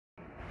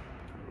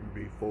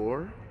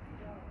before.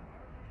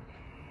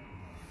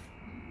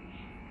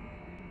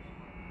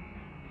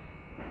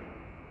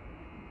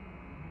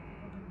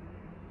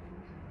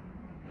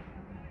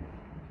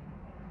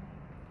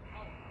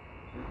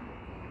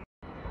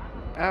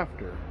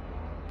 After.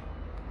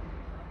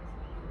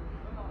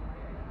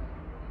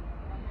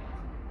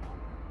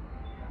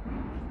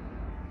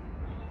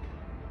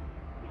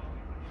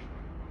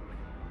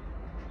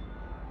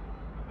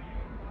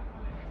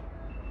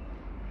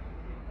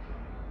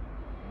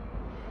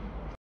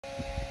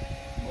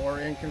 More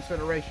in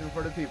consideration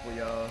for the people,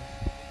 y'all.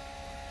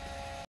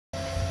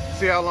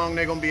 See how long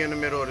they're gonna be in the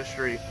middle of the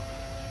street.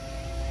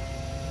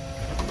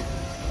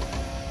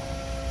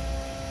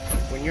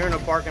 When you're in a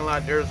parking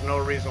lot, there's no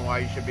reason why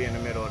you should be in the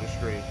middle of the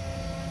street.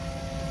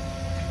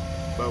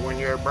 But when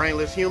you're a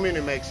brainless human,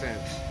 it makes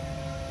sense.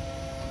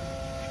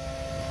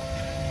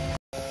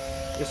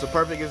 It's a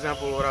perfect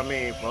example of what I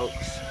mean,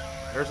 folks.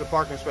 There's a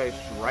parking space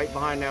right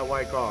behind that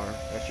white car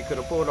that she could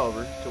have pulled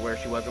over to where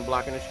she wasn't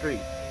blocking the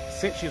street,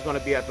 since she's going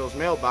to be at those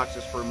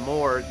mailboxes for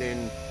more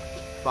than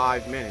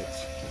 5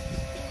 minutes.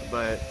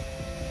 But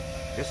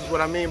this is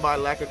what I mean by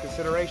lack of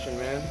consideration,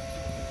 man.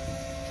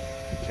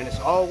 And it's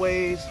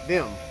always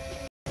them.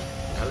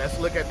 Now let's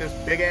look at this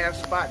big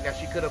ass spot that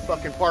she could have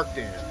fucking parked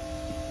in.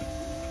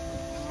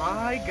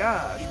 My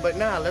gosh. But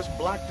nah, let's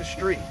block the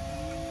street.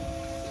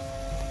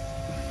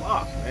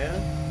 Fuck,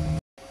 man.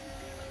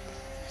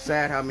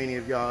 Sad how many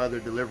of y'all other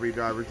delivery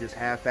drivers just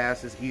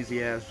half-ass this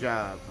easy-ass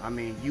job. I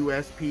mean,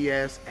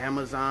 USPS,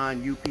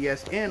 Amazon,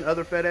 UPS, and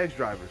other FedEx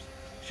drivers.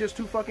 It's just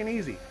too fucking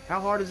easy. How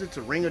hard is it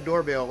to ring a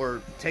doorbell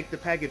or take the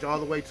package all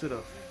the way to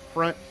the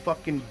front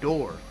fucking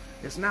door?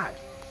 It's not.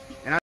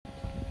 And I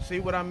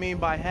see what I mean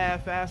by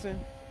half-assing?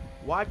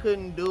 Why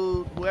couldn't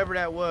dude, whoever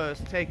that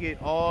was, take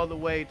it all the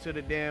way to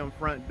the damn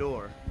front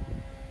door?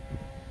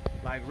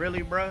 Like,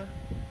 really, bruh?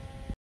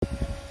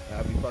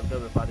 I'd be fucked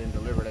up if I didn't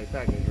deliver that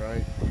package,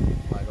 right?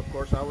 Like, of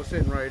course, I was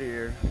sitting right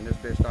here, and this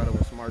bitch thought it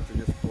was smart to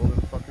just pull in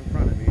the fucking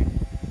front of me.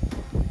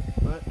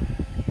 But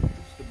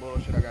it's the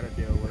bullshit I gotta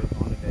deal with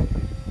on the daily.